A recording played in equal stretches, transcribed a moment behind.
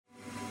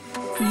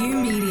You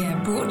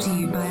Media brought to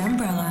you by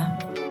Umbrella.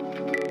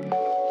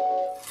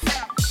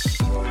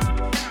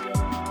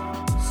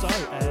 So,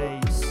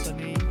 a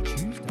sunny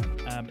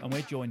Tuesday, and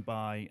we're joined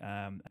by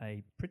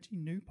a pretty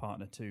new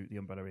partner to the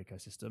Umbrella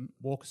ecosystem,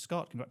 Walker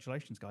Scott.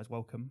 Congratulations, guys.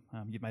 Welcome.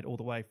 You've made it all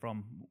the way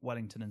from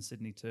Wellington and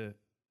Sydney to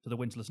the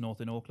Winterless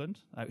North in Auckland.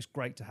 It's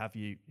great to have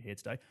you here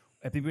today.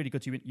 It'd be really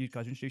good to you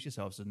guys introduce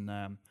yourselves and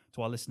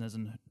to our listeners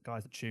and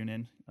guys that tune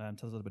in, tell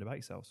us a little bit about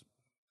yourselves.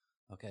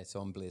 Okay, so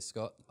I'm Blair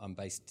Scott. I'm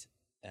based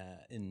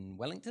in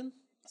Wellington,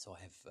 so I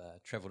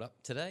have travelled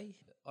up today.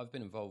 I've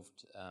been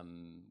involved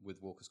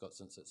with Walker Scott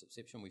since its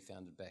inception. We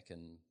founded back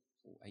in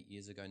 8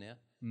 years ago now,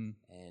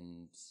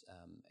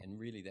 and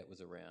really that was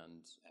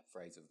around a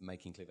phrase of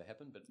making clever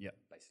happen, but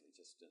basically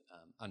just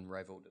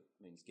unravelled. It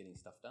means getting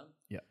stuff done.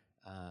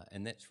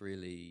 And that's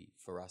really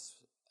for us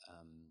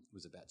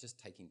was about just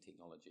taking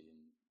technology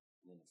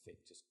and in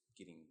effect just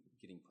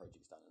getting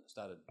projects done. And it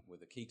started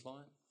with a key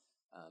client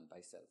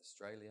based out of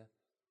Australia,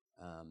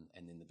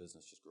 and then the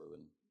business just grew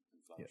and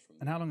flourished from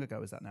there. And how long ago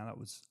was that now? That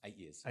was 8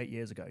 years. 8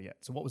 years ago, yeah.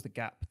 So what was the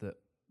gap that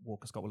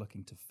Walker Scott were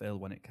looking to fill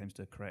when it came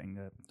to creating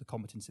the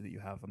competency that you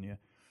have on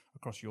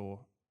across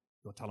your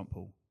talent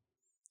pool?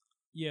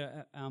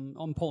 Yeah,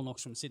 I'm Paul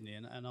Knox from Sydney,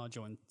 and I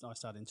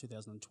started in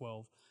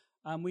 2012.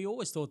 We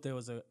always thought there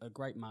was a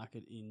great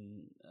market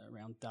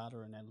around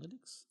data and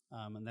analytics,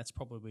 and that's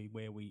probably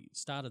where we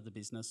started the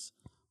business.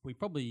 We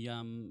probably,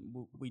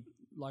 we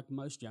like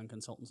most young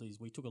consultancies,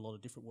 we took a lot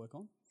of different work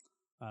on.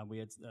 We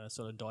had a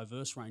sort of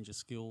diverse range of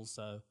skills,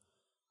 so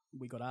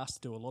we got asked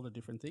to do a lot of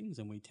different things,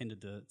 and we tended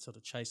to sort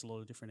of chase a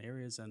lot of different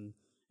areas. And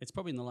it's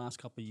probably in the last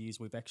couple of years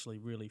we've actually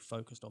really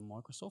focused on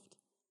Microsoft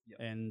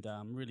and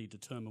really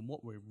determined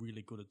what we're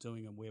really good at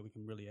doing and where we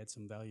can really add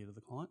some value to the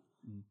client.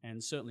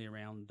 And certainly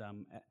around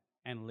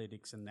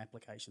analytics and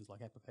applications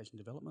like application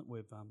development,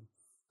 we've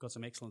got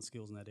some excellent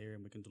skills in that area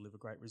and we can deliver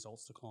great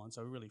results to clients.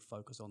 So we really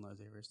focus on those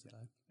areas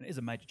today. And it is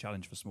a major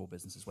challenge for small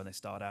businesses when they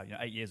start out.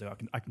 8 years ago,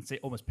 I can see,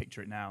 almost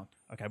picture it now.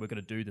 Okay, we're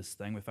going to do this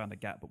thing. We found a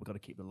gap, but we've got to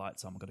keep the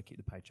lights on. We've got to keep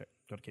the paycheck.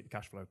 We've got to keep the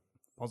cash flow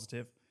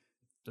positive.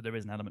 So there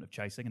is an element of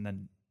chasing, and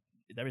then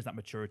there is that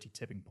maturity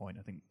tipping point.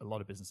 I think a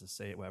lot of businesses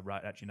see it where,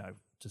 right, actually, no,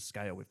 to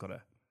scale, we've got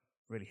to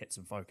really hit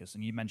some focus.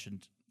 And you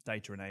mentioned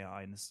data and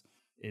AI, and this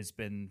has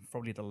been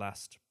probably the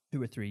last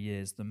 2 or 3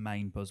 years the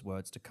main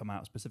buzzwords to come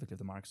out specifically of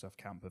the Microsoft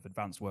camp of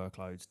advanced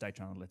workloads,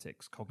 data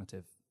analytics,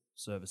 cognitive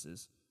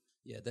services.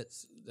 Yeah,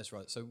 that's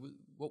right. So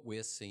what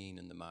we're seeing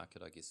in the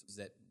market, I guess, is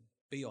that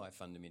BI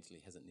fundamentally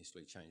hasn't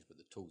necessarily changed, but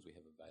the tools we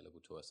have available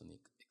to us and the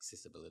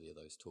accessibility of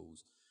those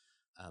tools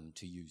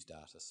to use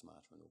data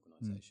smarter in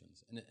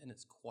organisations. And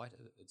it's quite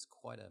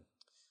a,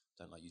 I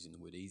don't like using the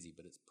word easy,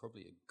 but it's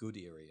probably a good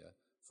area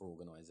for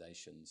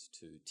organisations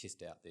to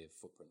test out their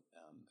footprint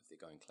if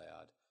they're going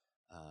cloud.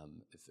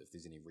 If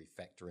there's any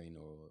refactoring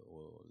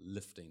or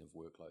lifting of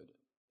workload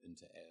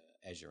into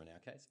Azure in our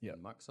case,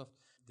 in Microsoft,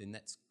 then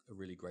that's a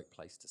really great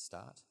place to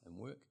start and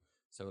work.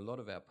 So a lot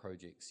of our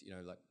projects,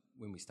 like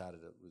when we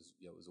started,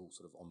 it was all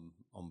sort of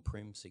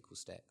on-prem SQL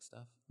Stack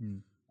stuff,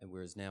 and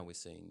whereas now we're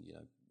seeing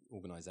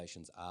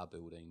organisations are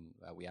building,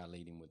 we are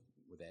leading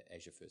with our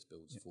Azure First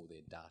builds for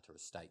their data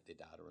estate, their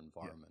data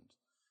environment.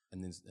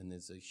 And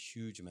there's a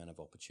huge amount of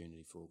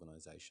opportunity for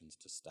organisations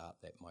to start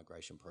that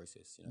migration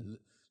process.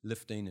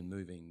 Lifting and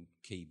moving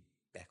key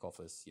back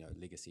office,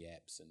 legacy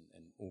apps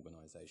and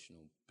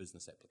organisational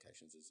business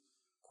applications is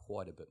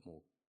quite a bit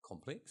more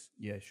complex.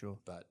 Yeah, sure.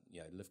 But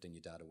lifting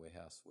your data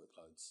warehouse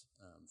workloads,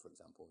 for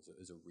example,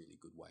 is a really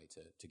good way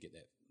to get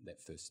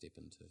that first step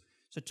into.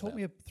 So talk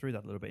me through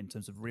that a little bit in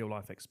terms of real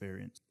life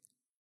experience.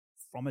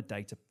 From a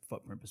data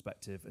footprint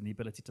perspective and the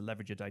ability to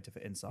leverage your data for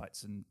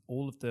insights and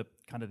all of the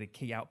kind of the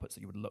key outputs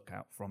that you would look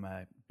out from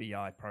a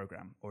BI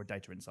program or a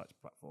data insights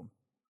platform,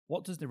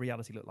 what does the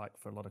reality look like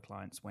for a lot of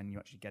clients when you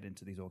actually get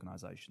into these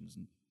organizations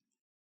and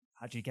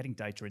actually getting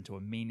data into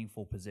a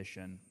meaningful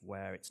position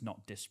where it's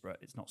not disparate,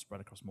 it's not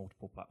spread across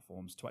multiple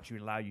platforms to actually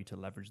allow you to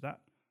leverage that?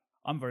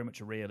 I'm very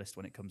much a realist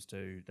when it comes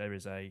to there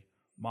is a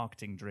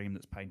marketing dream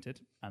that's painted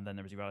and then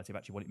there is a reality of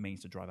actually what it means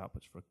to drive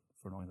outputs for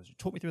an organization.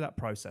 Talk me through that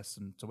process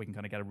and so we can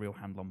kind of get a real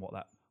handle on what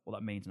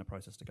that means in a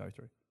process to go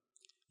through.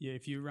 Yeah,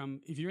 if you're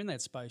in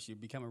that space, you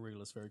become a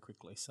realist very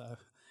quickly. So,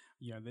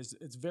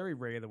 it's very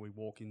rare that we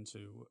walk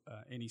into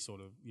any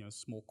sort of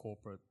small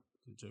corporate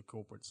to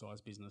corporate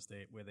size business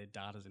where their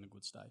data's in a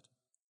good state.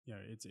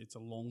 It's a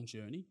long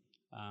journey.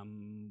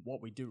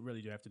 What we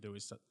really do have to do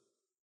is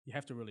you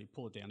have to really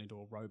pull it down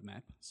into a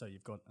roadmap. So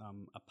you've got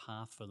a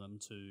path for them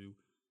to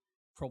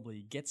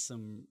probably get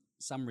some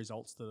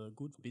results that are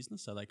good for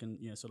business, so they can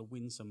sort of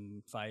win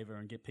some favour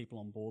and get people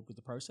on board with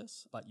the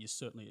process. But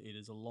it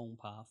is a long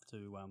path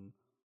to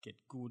get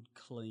good,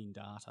 clean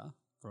data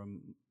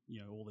from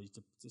all these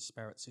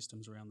disparate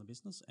systems around the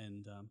business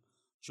and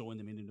join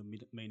them in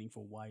a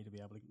meaningful way to be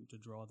able to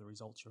drive the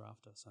results you're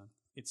after. So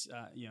it's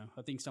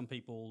I think some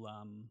people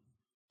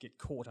get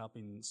caught up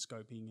in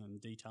scoping and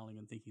detailing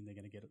and thinking they're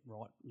going to get it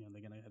right.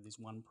 They're going to have this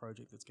one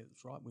project that's gets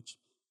it right, which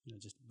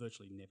just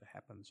virtually never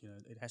happens.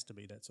 It has to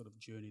be that sort of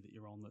journey that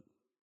you're on that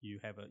you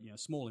have a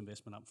small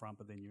investment up front,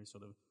 but then you're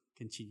sort of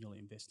continually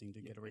investing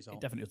to get a result.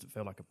 It definitely doesn't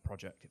feel like a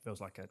project. It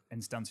feels like an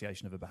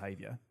instantiation of a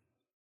behavior,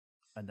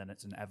 and then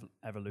it's an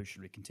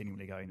evolutionary,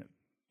 continually going.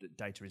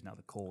 Data is now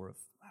the core of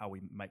how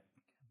we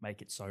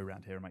make it so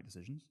around here and make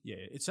decisions. Yeah,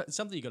 it's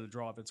something you've got to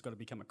drive. It's got to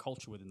become a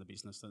culture within the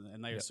business,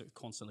 and they are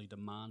constantly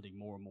demanding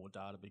more and more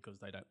data because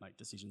they don't make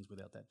decisions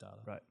without that data.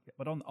 Right.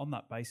 But on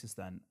that basis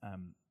then,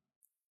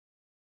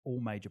 all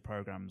major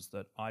programs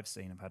that I've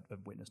seen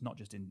have witnessed, not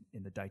just in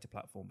the data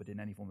platform, but in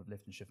any form of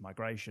lift and shift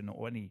migration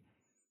or any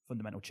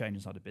fundamental change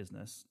inside a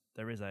business,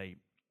 there is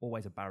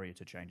always a barrier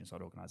to change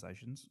inside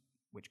organizations,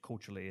 which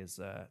culturally is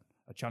a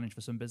challenge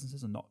for some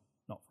businesses and not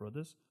for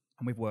others.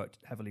 And we've worked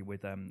heavily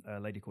with a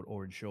lady called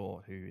Orin Shaw,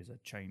 who is a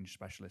change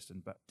specialist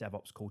and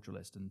DevOps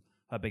culturalist. And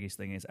her biggest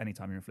thing is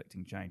anytime you're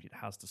inflicting change, it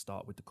has to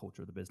start with the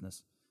culture of the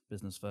business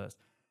first.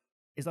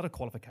 Is that a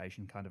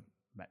qualification kind of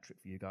metric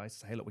for you guys?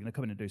 Say, hey, look, we're going to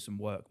come in and do some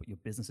work, but your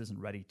business isn't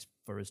ready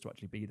for us to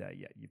actually be there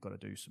yet. You've got to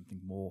do something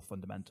more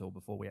fundamental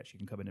before we actually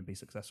can come in and be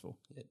successful.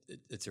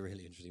 It's a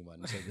really interesting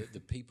one. So the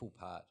people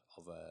part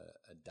of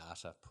a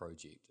data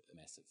project are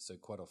massive. So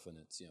quite often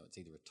it's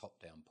either a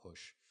top-down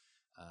push,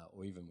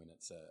 or even when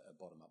it's a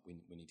bottom-up,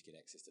 we need to get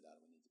access to data.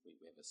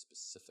 We have a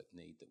specific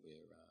need that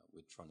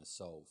we're trying to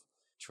solve.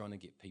 Trying to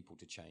get people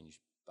to change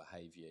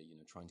behaviour,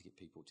 trying to get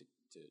people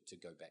to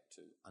go back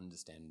to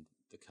understand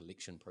the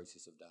collection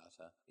process of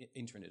data.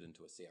 Entering it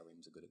into a CRM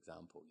is a good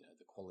example.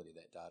 The quality of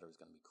that data is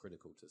going to be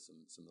critical to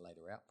some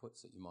later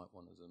outputs that you might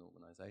want as an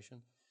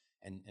organisation,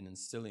 and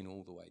instilling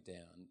all the way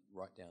down,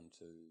 right down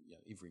to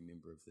every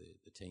member of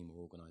the team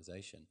or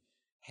organisation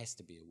has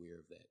to be aware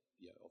of that,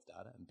 of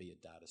data and be a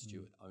data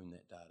steward, own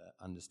that data,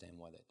 understand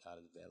why that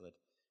data is valid,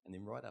 and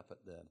then right up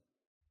at that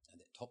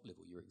top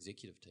level, your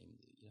executive team,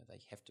 they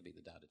have to be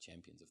the data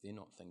champions. If they're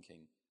not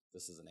thinking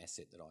this is an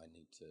asset that I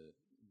need to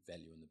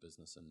value in the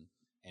business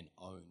and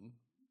own,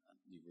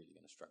 you're really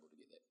going to struggle to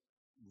get that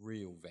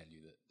real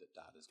value that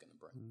data is going to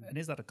bring. And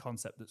is that a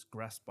concept that's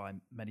grasped by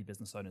many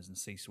business owners and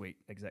C-suite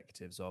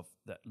executives of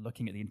that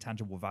looking at the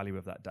intangible value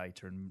of that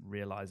data and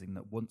realizing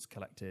that once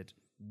collected,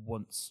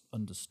 once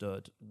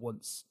understood,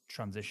 once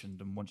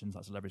transitioned, and once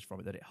insights are leveraged from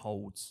it, that it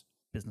holds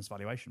business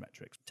valuation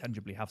metrics,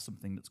 tangibly have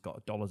something that's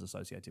got dollars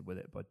associated with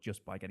it, but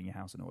just by getting your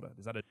house in order?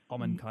 Is that a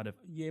common kind of...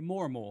 Yeah,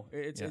 more and more.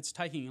 It's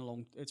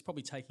taking it's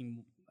probably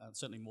taking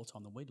certainly more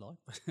time than we'd like,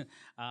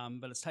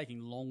 but it's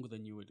taking longer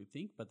than you would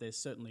think. But there's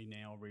certainly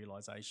now a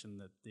realisation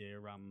that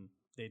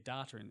their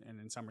data, and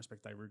in some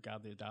respect they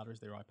regard their data as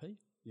their IP,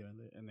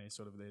 and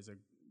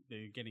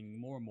they're getting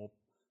more and more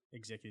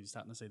executives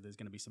starting to see there's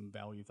going to be some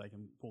value if they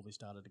can pull this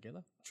data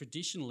together.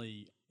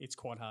 Traditionally, it's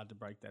quite hard to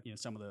break that.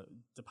 Some of the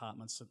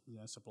departments,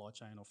 supply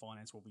chain or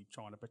finance, will be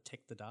trying to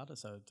protect the data,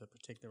 so to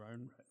protect their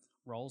own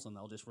roles, and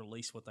they'll just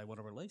release what they want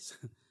to release.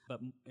 But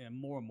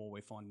more and more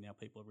we're finding now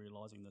people are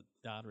realising that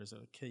data is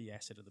a key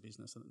asset of the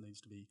business and it needs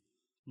to be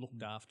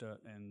looked after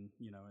and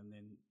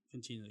then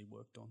continually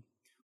worked on.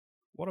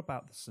 What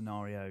about the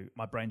scenario?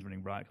 My brain's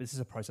running right. This is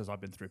a process I've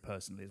been through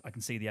personally. I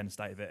can see the end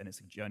state of it, and it's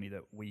a journey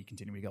that we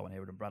continually go on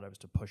here at Umbrella, is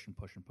to push and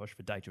push and push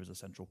for data as a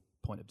central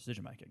point of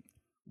decision making.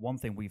 One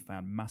thing we've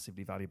found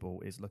massively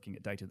valuable is looking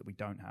at data that we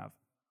don't have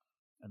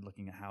and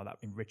looking at how that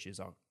enriches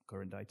our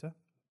current data.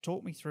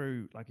 Talk me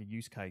through like a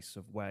use case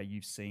of where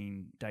you've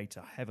seen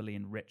data heavily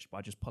enriched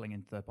by just pulling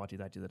in third-party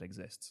data that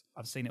exists.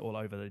 I've seen it all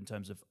over in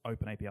terms of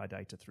open API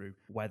data through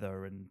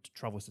weather and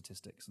travel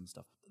statistics and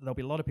stuff. There'll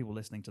be a lot of people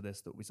listening to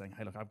this that will be saying,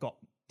 hey, look, I've got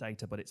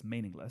data, but it's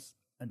meaningless.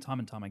 And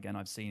time again,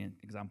 I've seen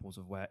examples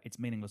of where it's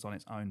meaningless on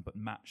its own, but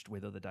matched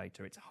with other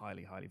data, it's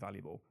highly, highly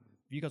valuable.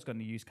 Have you guys got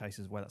any use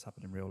cases where that's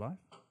happened in real life?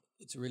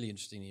 It's a really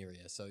interesting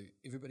area. So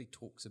everybody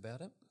talks about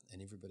it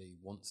and everybody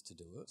wants to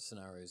do it.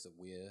 Scenarios that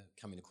we're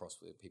coming across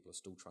where people are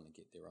still trying to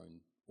get their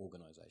own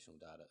organisational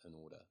data in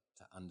order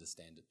to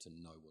understand it, to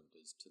know what it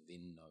is, to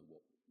then know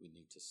what we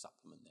need to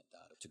supplement that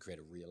data to create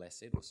a real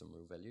asset or some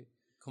real value.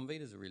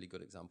 Comvita is a really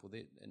good example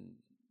there, and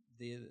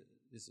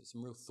there's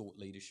some real thought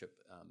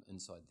leadership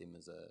inside them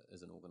as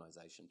an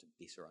organisation to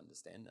better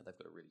understand. Now, they've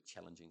got a really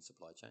challenging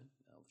supply chain.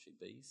 Obviously,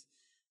 bees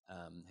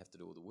have to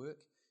do all the work.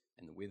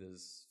 And the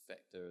weather's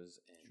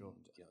factors, and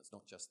it's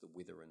not just the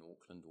weather in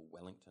Auckland or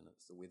Wellington,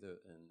 it's the weather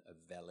in a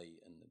valley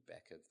in the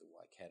back of the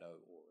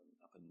Waikato or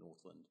up in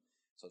Northland.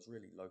 So it's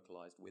really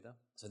localised weather.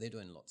 So they're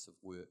doing lots of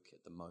work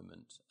at the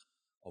moment,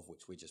 of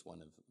which we're just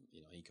one of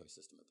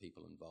ecosystem of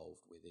people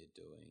involved, where they're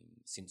doing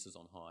sensors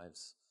on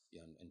hives,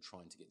 and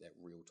trying to get that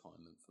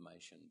real-time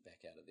information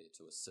back out of there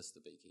to assist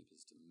the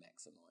beekeepers to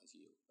maximise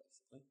yield,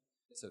 basically.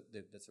 So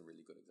that's a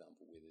really good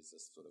example where there's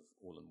this sort of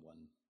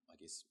all-in-one, I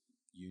guess,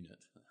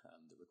 unit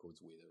that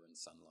records weather and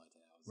sunlight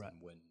hours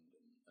and wind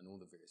and all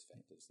the various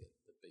factors that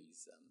the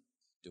bees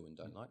do and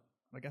don't like.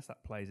 I guess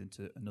that plays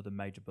into another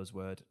major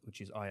buzzword,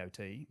 which is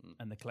IoT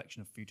and the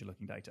collection of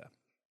future-looking data.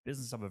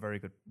 businesses have a very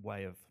good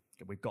way of,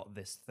 okay, we've got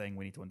this thing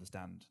we need to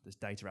understand, this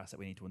data asset,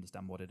 we need to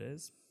understand what it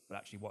is, but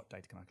actually what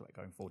data can I collect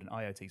going forward? And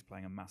IoT is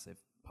playing a massive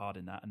part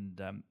in that.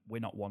 And we're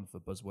not one for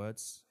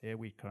buzzwords here.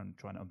 We can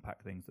try and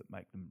unpack things that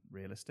make them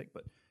realistic.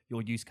 But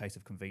your use case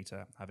of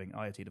Convita, having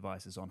IoT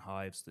devices on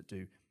hives that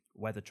do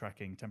weather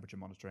tracking, temperature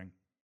monitoring,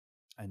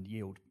 and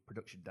yield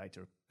production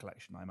data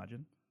collection, I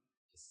imagine.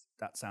 Yes.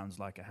 That sounds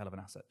like a hell of an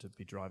asset to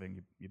be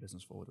driving your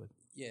business forward with.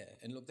 Yeah,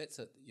 and look, that's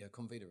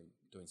Convita are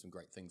doing some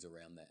great things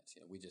around that.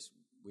 We get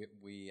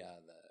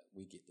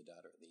the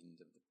data at the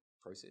end of the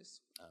process,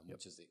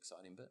 which is the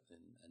exciting bit,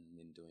 and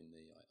then doing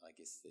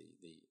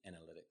the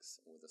analytics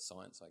or the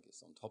science, I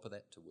guess, on top of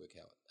that to work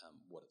out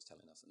what it's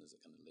telling us, and is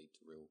it going to lead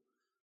to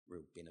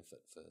real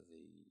benefit for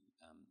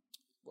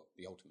what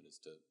the ultimate is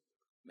to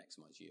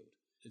maximise yield.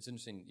 It's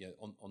interesting,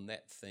 on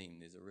that theme,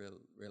 there's a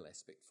real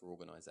aspect for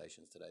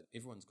organisations today.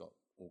 Everyone's got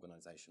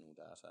organisational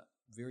data.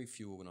 Very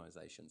few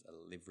organisations are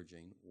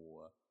leveraging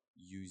or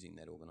using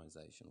that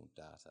organisational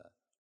data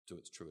to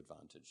its true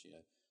advantage.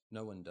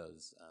 No one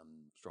does,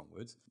 strong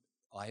words.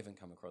 I haven't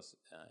come across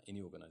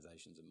any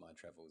organisations in my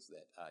travels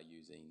that are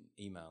using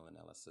email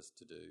analysis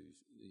to do.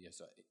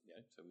 So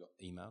we've got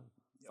email,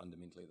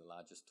 fundamentally the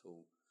largest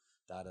tool,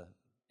 data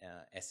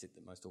asset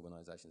that most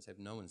organisations have.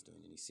 No one's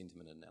doing any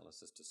sentiment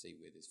analysis to see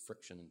where there's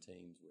friction in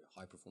teams, where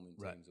high-performing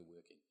teams are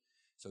working.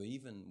 So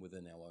even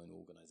within our own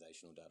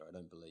organisational data, I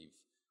don't believe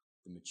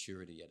the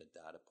maturity at a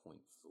data point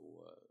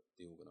for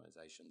the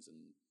organisations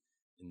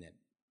in that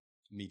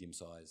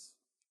medium-sized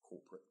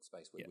corporate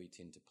space where we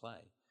tend to play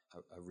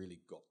are really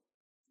got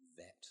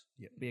that.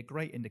 Yeah, it'd be a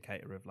great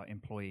indicator of like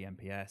employee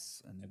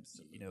NPS and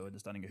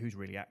understanding who's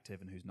really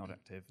active and who's not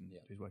active and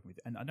who's working with.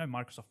 And I know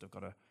Microsoft have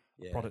got a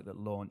product that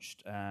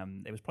launched.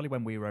 It was probably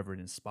when we were over in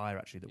Inspire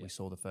actually that we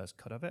saw the first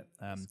cut of it.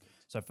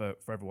 So for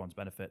everyone's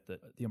benefit,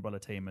 that the Umbrella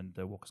team and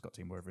the Walker Scott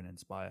team were over in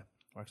Inspire,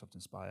 Microsoft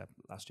Inspire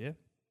last year.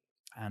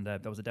 And there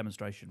was a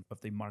demonstration of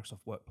the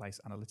Microsoft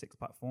Workplace Analytics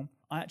platform.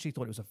 I actually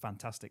thought it was a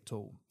fantastic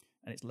tool.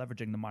 And it's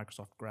leveraging the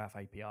Microsoft Graph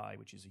API,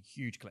 which is a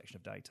huge collection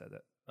of data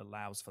that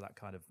allows for that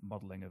kind of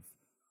modeling of,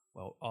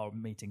 well, are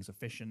meetings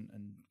efficient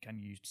and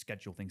can you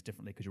schedule things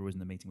differently because you're always in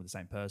the meeting with the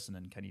same person,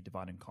 and can you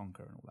divide and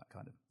conquer and all that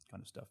kind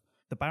of stuff.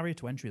 The barrier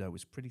to entry, though,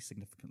 was pretty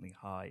significantly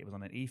high. It was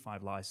on an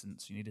E5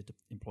 license. You needed to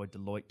employ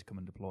Deloitte to come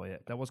and deploy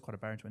it. That was quite a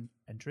barrier to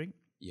entry.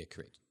 Yeah,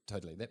 correct.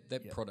 Totally.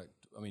 That product,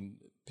 I mean,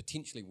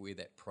 potentially where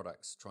that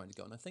product's trying to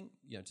go. And I think,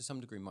 to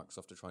some degree,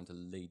 Microsoft are trying to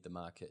lead the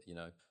market,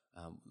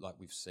 like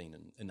we've seen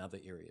in other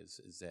areas,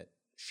 is that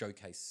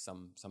showcase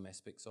some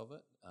aspects of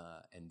it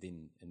and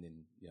then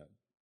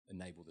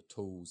enable the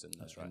tools and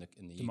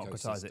the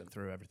democratize ecosystem. It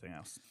through everything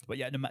else. But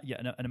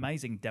an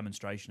amazing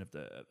demonstration of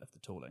the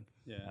tooling.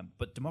 Yeah.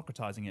 But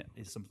democratizing it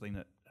is something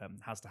that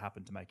has to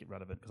happen to make it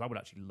relevant, because I would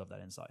actually love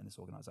that insight in this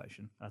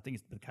organization. And I think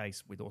it's the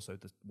case with also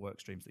the work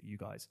streams that you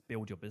guys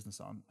build your business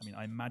on. I mean,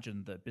 I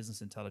imagine that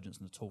business intelligence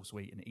and the tool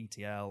suite and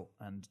ETL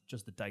and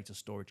just the data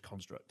storage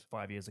construct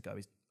 5 years ago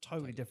is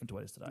totally different to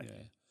what it is today.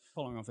 Yeah.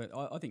 Following off that,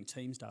 I think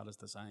Teams data is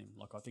the same.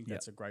 Like, I think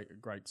that's a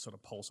great sort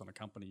of pulse on a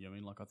company. I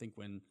mean, like, I think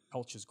when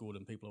culture's good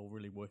and people are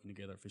really working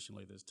together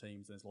efficiently, there's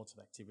teams, there's lots of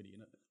activity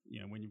in it.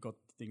 When you've got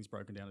things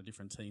broken down to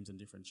different teams and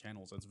different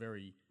channels, it's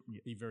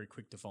be very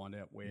quick to find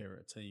out where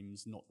a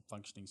team's not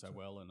functioning so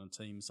well and a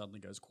team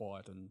suddenly goes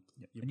quiet. And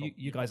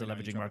you guys are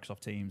leveraging Microsoft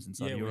Teams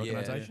inside your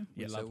organization?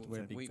 Yeah.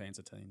 We're big fans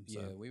of Teams.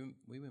 Yeah,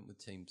 we went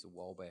with Teams a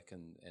while back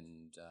and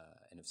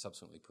have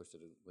subsequently pushed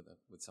it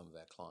with some of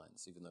our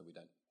clients, even though we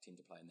don't tend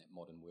to play in that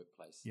modern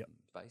workplace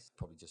space.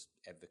 Probably just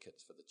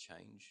advocates for the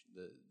change.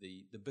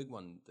 The big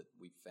one that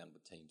we've found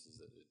with Teams is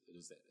that it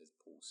is that, as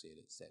Paul said,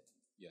 it's that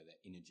that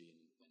energy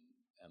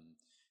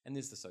and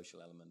there's the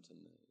social element and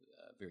the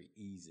very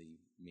easy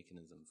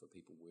mechanism for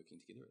people working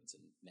together. It's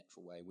a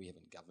natural way. We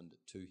haven't governed it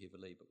too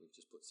heavily, but we've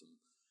just put some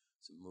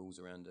rules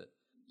around it.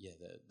 Yeah,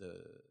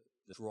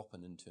 the drop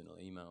in internal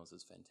emails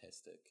is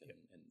fantastic,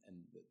 and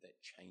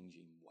that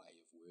changing way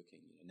of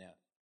working. Now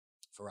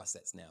for us,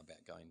 that's now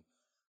about going,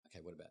 okay,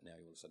 what about now?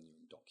 All of a sudden you're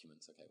in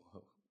documents. Okay,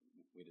 well,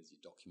 where does your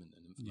document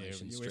and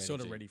information strategy? We're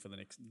sort of ready for the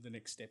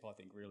next step, I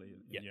think, really,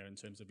 in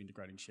terms of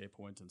integrating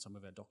SharePoint and some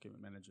of our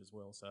document managers as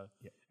well. So,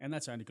 and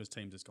that's only because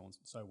Teams has gone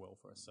so well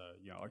for us. So,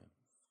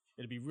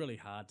 it'd be really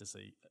hard to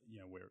see,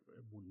 where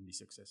it wouldn't be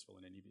successful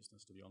in any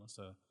business, to be honest.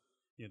 So,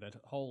 that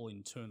whole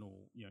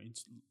internal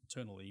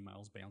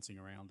emails bouncing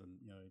around, and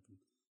even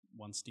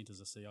one stint as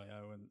a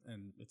CIO,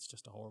 and it's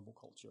just a horrible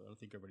culture. I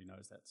think everybody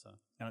knows that. So,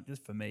 and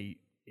just for me,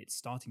 it's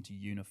starting to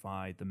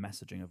unify the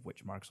messaging of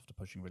which Microsoft are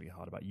pushing really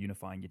hard about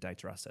unifying your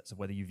data assets, of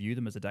whether you view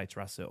them as a data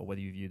asset or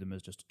whether you view them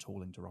as just a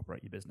tooling to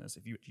operate your business.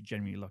 If you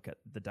genuinely look at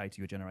the data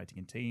you're generating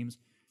in Teams,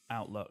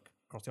 Outlook,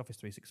 across the Office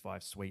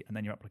 365 suite, and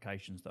then your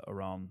applications that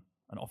are on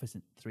an Office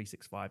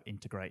 365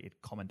 integrated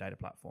common data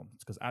platform.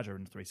 It's because Azure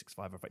and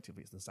 365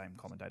 effectively is the same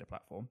common data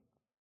platform.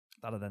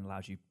 That then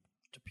allows you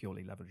to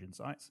purely leverage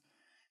insights.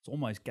 It's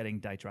almost getting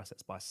data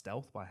assets by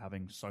stealth by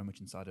having so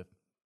much inside of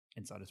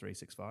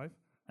 365.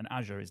 And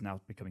Azure is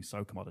now becoming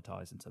so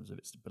commoditized in terms of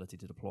its ability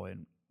to deploy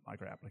and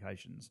migrate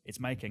applications. It's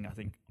making, I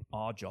think,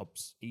 our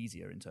jobs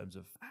easier in terms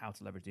of how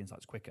to leverage the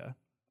insights quicker,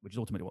 which is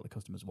ultimately what the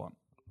customers want.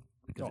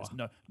 Because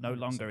it's no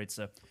longer it's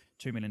a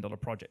 $2 million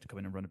project to come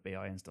in and run a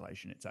BI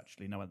installation. It's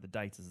actually the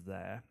data's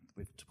there.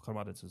 We've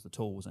provided us the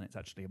tools, and it's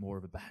actually more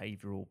of a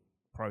behavioural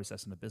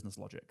process and a business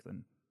logic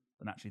than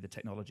actually the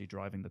technology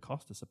driving the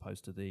cost, as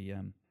opposed to the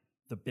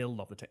build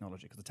of the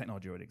technology, because the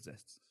technology already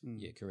exists.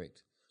 Yeah,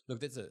 correct. Look,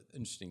 there's an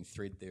interesting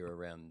thread there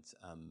around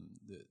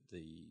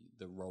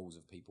the roles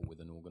of people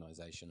within an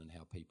organisation and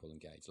how people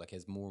engage. Like,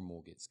 as more and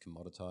more gets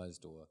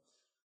commoditised, or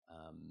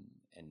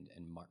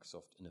and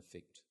Microsoft in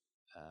effect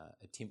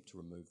attempt to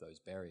remove those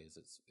barriers,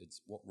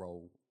 it's what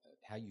role,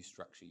 how you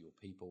structure your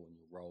people and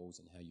your roles,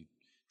 and how you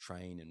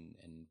train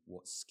and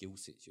what skill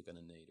sets you're going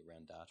to need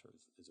around data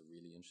is a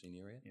really interesting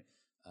area. Yeah.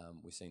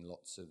 We're seeing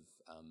lots of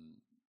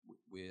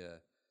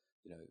where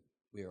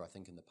I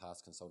think in the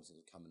past consultancies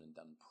have come in and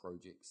done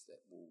projects that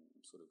will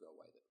sort of go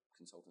away, that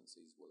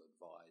consultancies will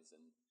advise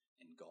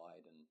and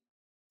guide and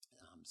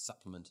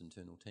supplement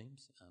internal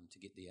teams to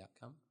get the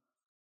outcome.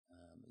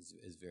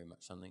 Is very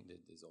much something that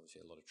there's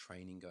obviously a lot of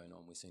training going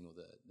on. We're seeing all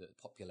the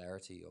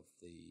popularity of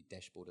the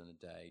dashboard in a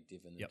day,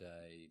 dev in a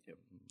day,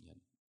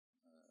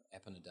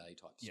 app in a day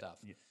type stuff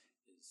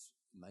is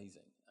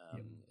amazing.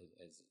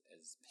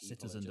 As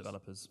citizen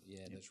developers.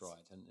 Yeah, that's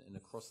right. And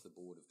across the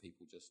board of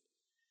people just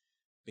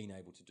being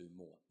able to do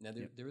more. Now,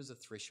 there is a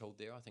threshold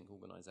there. I think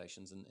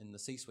organisations and the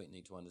C-suite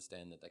need to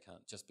understand that they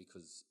can't, just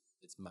because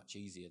it's much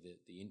easier,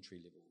 the entry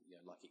level,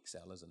 like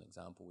Excel as an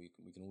example,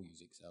 we can all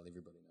use Excel.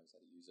 Everybody knows how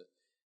to use it.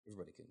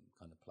 Everybody can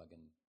kind of plug in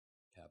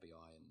Power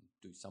BI and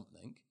do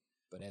something.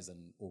 But as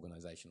an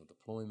organisational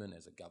deployment,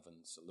 as a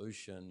governed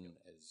solution,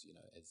 as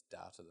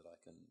data that I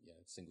can,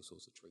 single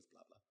source of truth,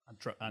 blah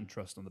blah, and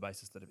trust on the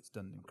basis that if it's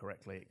done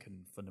incorrectly, it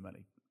can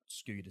fundamentally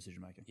skew your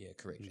decision making. Yeah,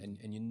 correct.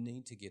 And you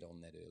need to get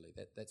on that early.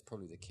 That's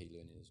probably the key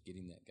learning, is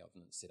getting that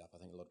governance set up. I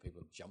think a lot of people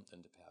have jumped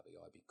into Power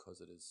BI because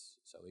it is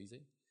so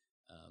easy.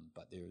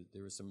 But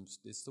there's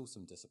still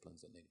some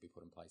disciplines that need to be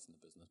put in place in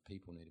the business.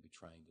 People need to be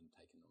trained and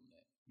taken on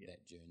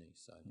that journey.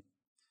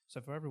 So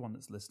for everyone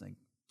that's listening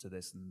to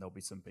this, and there'll be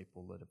some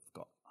people that have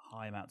got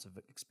high amounts of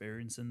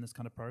experience in this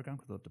kind of program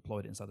because they've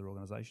deployed it inside their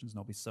organizations, and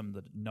there'll be some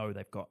that know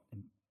they've got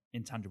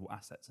intangible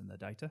assets in their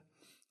data,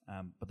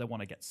 but they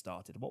want to get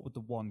started. What would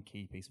the one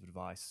key piece of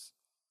advice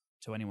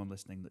to anyone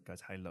listening that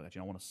goes, hey, look,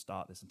 actually, I want to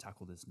start this and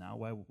tackle this now?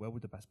 Where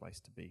would the best place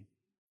to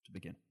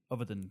begin,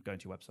 other than going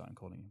to your website and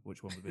calling you?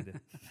 Which one would be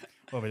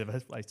the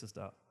best place to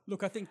start?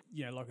 Look, I think,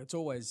 like it's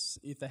always,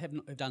 if they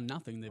have done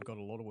nothing, they've got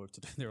a lot of work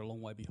to do. They're a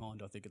long way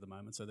behind, I think, at the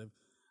moment. So they've,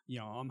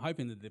 I'm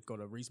hoping that they've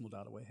got a reasonable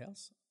data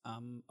warehouse.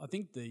 I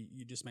think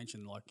you just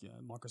mentioned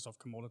Microsoft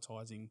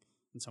commoditizing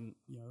and some,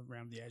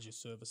 around the Azure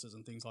services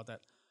and things like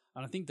that.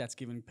 And I think that's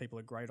given people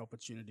a great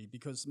opportunity,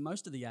 because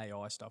most of the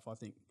AI stuff, I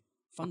think,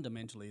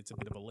 fundamentally, it's a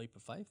bit of a leap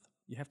of faith.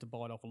 You have to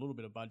bite off a little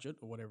bit of budget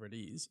or whatever it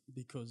is,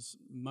 because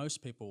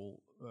most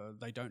people,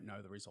 they don't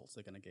know the results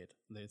they're going to get.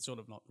 They're sort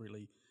of not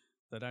really,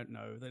 they don't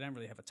know, they don't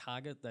really have a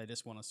target. They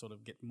just want to sort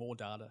of get more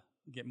data,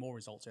 get more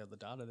results out of the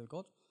data they've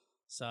got.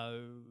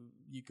 So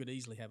you could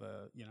easily have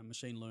a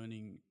machine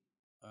learning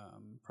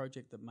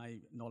project that may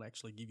not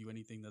actually give you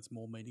anything that's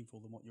more meaningful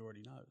than what you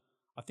already know.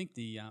 I think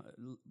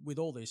with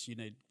all this, you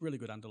need really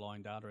good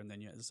underlying data, and then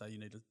you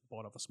need to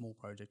bite off a small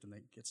project and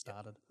then get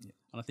started. Yeah.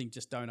 And I think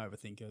just don't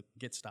overthink it.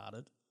 Get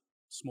started,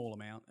 small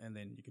amount, and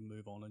then you can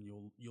move on, and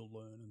you'll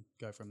learn and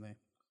go from there.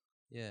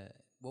 Yeah,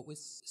 what we've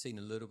seen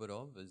a little bit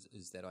of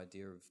is that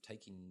idea of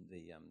taking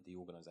the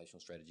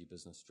organisational strategy,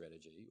 business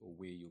strategy, or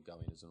where you're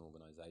going as an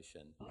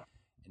organisation,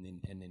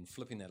 and then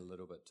flipping that a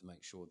little bit to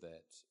make sure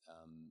that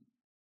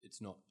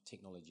it's not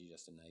technology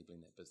just enabling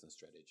that business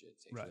strategy.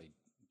 It's actually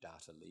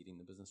data leading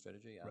the business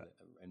strategy,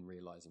 and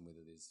realising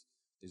whether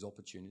there's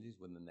opportunities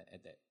within that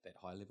at that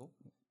high level,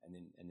 and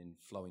then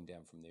flowing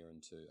down from there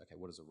into, okay,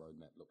 what does a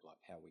roadmap look like?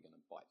 How are we going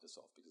to bite this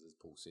off? Because as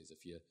Paul says,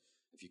 if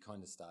you're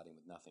kind of starting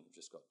with nothing, you've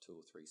just got 2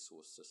 or 3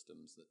 source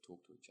systems that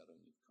talk to each other,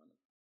 and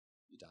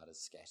your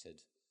data's scattered.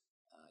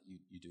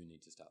 You do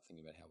need to start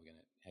thinking about how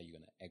you're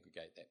going to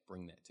aggregate that,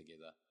 bring that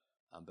together.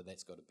 But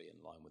that's got to be in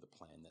line with a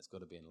plan. That's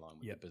got to be in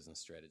line with the business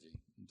strategy,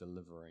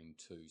 delivering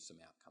to some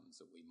outcomes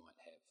that we might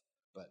have.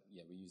 But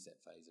yeah, we use that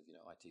phase of,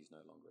 IT is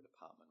no longer a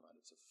department, right?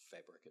 It's a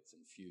fabric. It's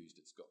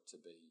infused. It's got to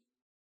be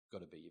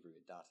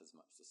everywhere. Data's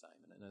much the same.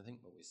 And I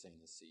think what we're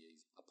seeing is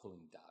CEs are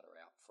pulling data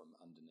out from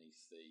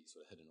underneath the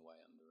sort of hidden away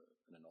in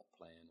an op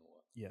plan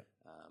or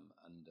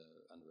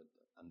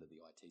under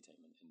the IT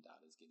team, and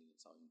data's getting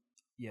its own.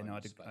 Yeah,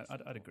 no,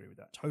 I'd agree with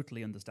that.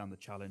 Totally understand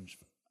the challenge.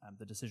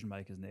 The decision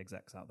makers and the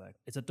execs out there.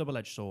 It's a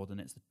double-edged sword,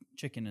 and it's the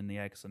chicken and the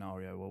egg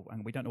scenario.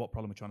 And we don't know what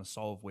problem we're trying to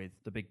solve with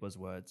the big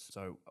buzzwords.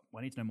 So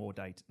I need to know more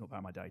data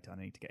about my data. I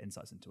need to get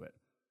insights into it.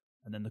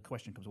 And then the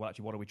question comes, well,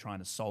 actually, what are we trying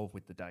to solve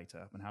with the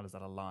data, and how does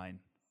that align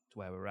to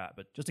where we're at?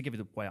 But just to give you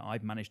the way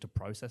I've managed to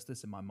process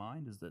this in my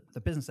mind is that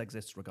the business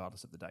exists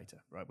regardless of the data,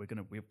 right?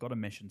 We've got a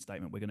mission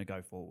statement. We're going to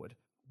go forward.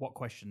 What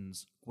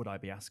questions would I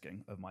be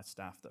asking of my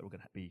staff that are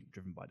going to be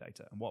driven by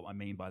data? And what I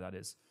mean by that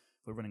is,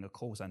 If we're running a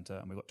call center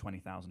and we've got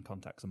 20,000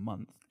 contacts a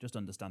month, just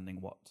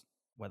understanding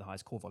where the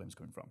highest call volume is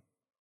coming from,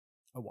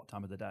 or what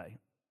time of the day,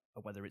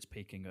 or whether it's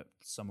peaking at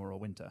summer or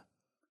winter,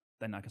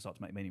 then I can start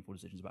to make meaningful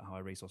decisions about how I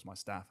resource my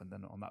staff. And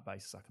then on that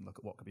basis, I can look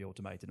at what could be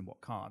automated and what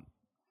can't.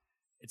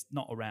 It's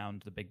not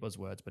around the big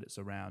buzzwords, but it's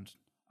around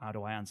how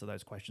do I answer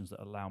those questions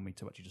that allow me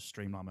to actually just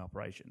streamline my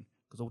operation?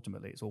 Because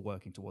ultimately, it's all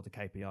working toward the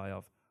KPI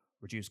of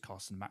reduce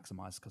costs and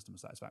maximize customer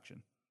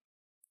satisfaction.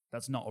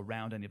 That's not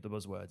around any of the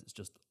buzzwords. It's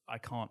just I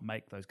can't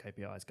make those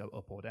KPIs go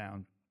up or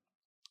down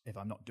if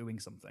I'm not doing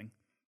something.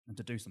 And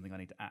to do something, I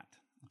need to act.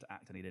 And to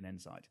act, I need an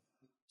insight.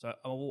 So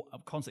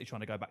I'm constantly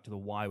trying to go back to the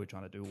why we're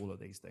trying to do all of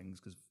these things.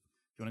 Because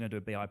if you want to go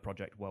do a BI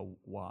project, well,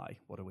 why?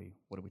 What are we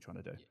trying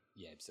to do?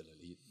 Yeah,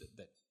 absolutely.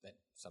 That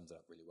sums it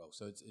up really well.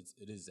 So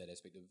it is that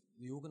aspect of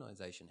the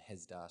organisation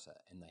has data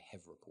and they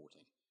have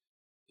reporting.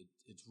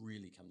 It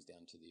really comes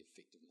down to the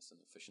effectiveness and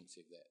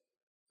efficiency of that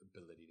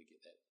ability to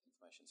get that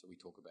information. So we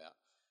talk about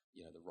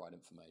the right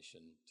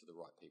information to the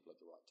right people at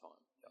the right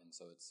time, and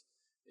so it's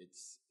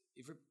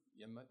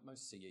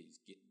most CEs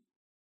get,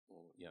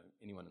 or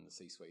anyone in the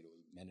C-suite or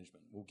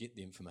management will get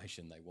the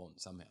information they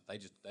want somehow. They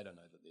don't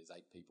know that there's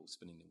 8 people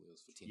spinning the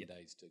wheels for 10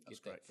 days to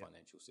get that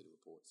financial set of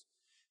reports.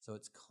 So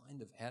it's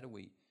kind of how do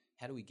we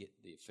get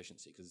the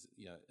efficiency? Because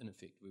in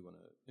effect we want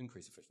to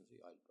increase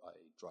efficiency. I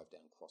drive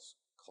down cost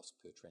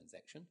per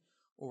transaction,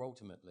 or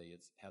ultimately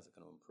it's how's it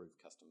going to improve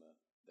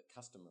the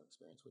customer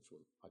experience, which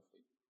will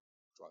hopefully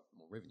drive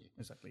more revenue.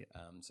 Exactly.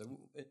 Yeah.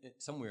 So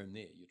somewhere in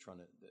there, you're trying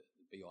to the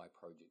BI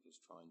project is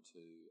trying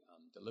to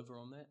deliver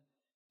on that.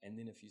 And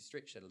then if you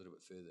stretch that a little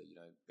bit further,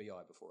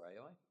 BI before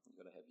AI,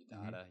 you've got to have your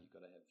data, you've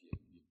got to have your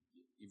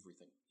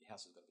everything. Your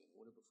house has got to be in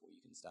order before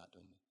you can start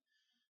doing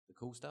the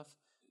cool stuff.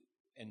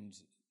 And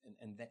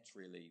that's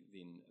really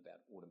then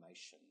about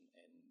automation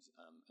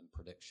and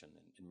prediction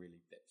and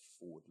really that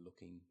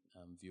forward-looking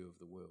view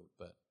of the world.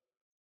 But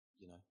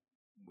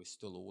we're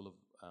still all of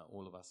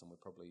us, and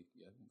we're probably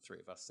 3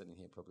 of us sitting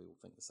here probably all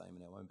think the same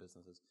in our own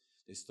businesses.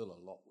 There's still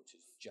a lot which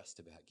is just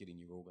about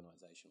getting your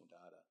organisational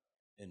data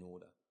in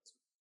order.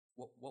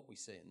 What we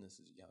see, and this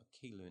is a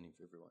key learning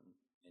for everyone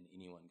and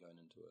anyone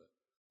going into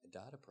a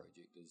data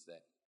project, is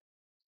that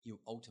you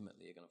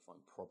ultimately are going to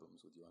find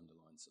problems with your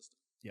underlying system.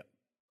 Yep.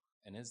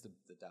 And as the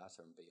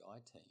data and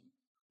BI team,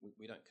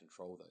 we don't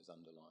control those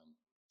underlying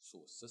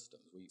source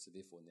systems. So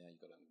therefore now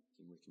you've got to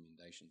give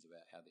recommendations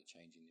about how they're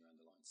changing their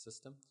underlying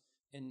system.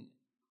 And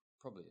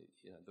probably,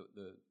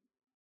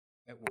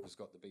 at Walker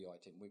Scott, the BI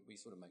team, we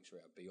sort of make sure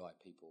our BI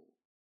people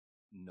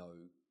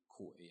know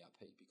core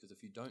ERP, because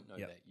if you don't know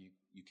that,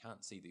 you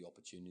can't see the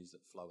opportunities that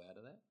flow out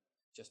of that.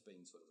 Just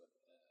being sort of a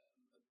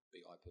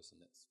BI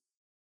person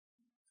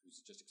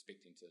who's just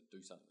expecting to do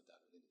something with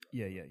data.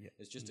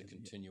 It's just a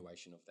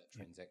continuation of that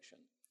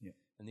transaction. Yeah.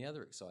 And the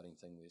other exciting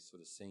thing we're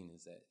sort of seeing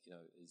is that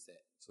is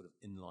that sort of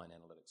inline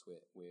analytics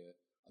where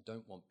I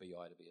don't want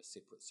BI to be a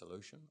separate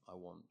solution. I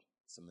want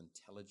some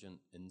intelligent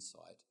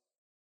insight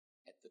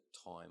at the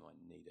time I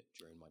need it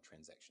during my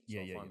transaction. So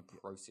if I'm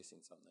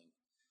processing something,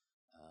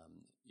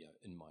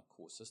 in my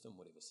core system,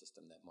 whatever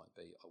system that might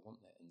be, I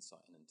want that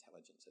insight and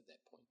intelligence at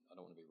that point. I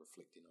don't want to be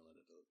reflecting on it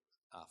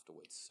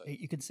afterwards. So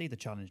you can see the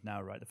challenge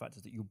now, right? The fact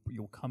is that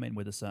you'll come in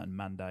with a certain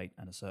mandate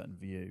and a certain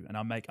view, and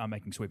I'm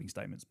making sweeping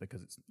statements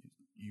because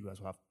you guys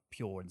will have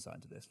pure insight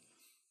into this,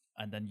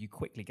 and then you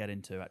quickly get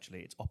into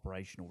actually its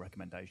operational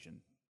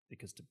recommendation.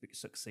 Because to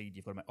succeed,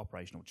 you've got to make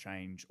operational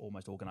change,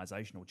 almost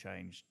organizational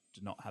change,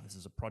 to not have this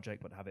as a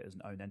project, but have it as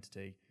an own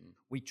entity.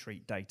 We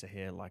treat data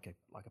here like an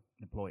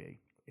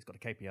employee. It's got a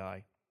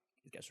KPI.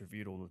 It gets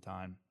reviewed all the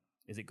time.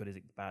 Is it good? Is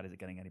it bad? Is it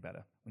getting any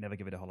better? We never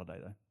give it a holiday,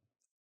 though.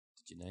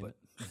 Did you name it?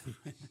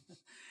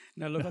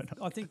 No, look,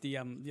 I think the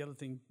other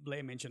thing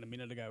Blair mentioned a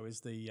minute ago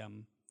is the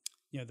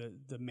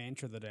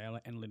mantra that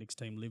our analytics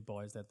team live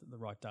by is that the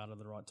right data,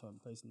 the right time,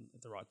 person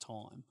at the right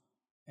time.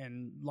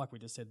 And like we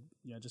just said,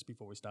 just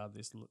before we started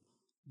this, look,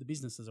 the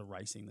businesses are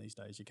racing these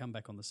days. You come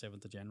back on the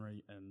 7th of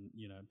January and,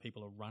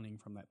 people are running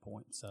from that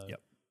point. So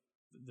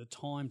the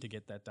time to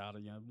get that data,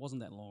 it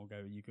wasn't that long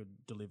ago you could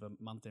deliver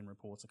month-end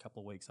reports a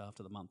couple of weeks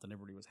after the month and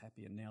everybody was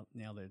happy. And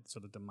now they're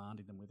sort of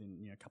demanding them within,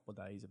 a couple of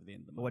days of the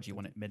end of the month. Well, what do you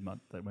want it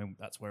mid-month?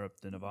 That's where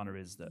the nirvana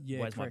is.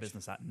 Where's my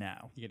business at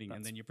now?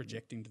 And then you're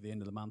projecting to the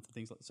end of the month and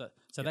things like that.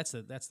 So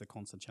that's the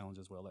constant challenge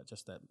as well.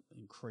 That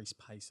increased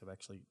pace of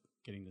actually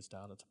getting this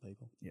data to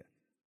people. Yeah.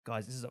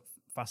 Guys, this is a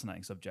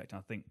fascinating subject, and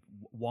I think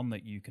one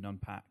that you can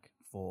unpack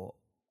for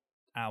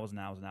hours and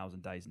hours and hours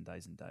and days and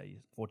days and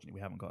days. Fortunately,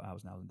 we haven't got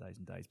hours and hours and days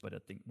and days, but I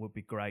think it would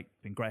be great.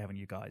 Been great having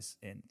you guys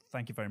in.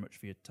 Thank you very much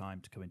for your time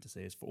to come in to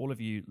see us. For all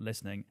of you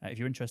listening, if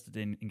you're interested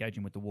in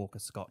engaging with the Walker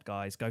Scott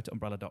guys, go to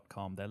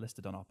umbrella.com. They're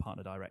listed on our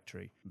partner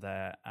directory.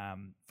 They're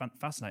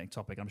fascinating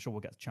topic. I'm sure we'll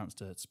get a chance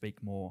to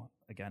speak more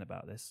again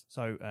about this.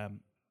 So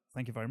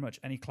thank you very much.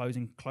 Any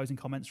closing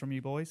comments from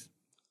you boys?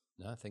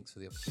 No, thanks for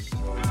the opportunity.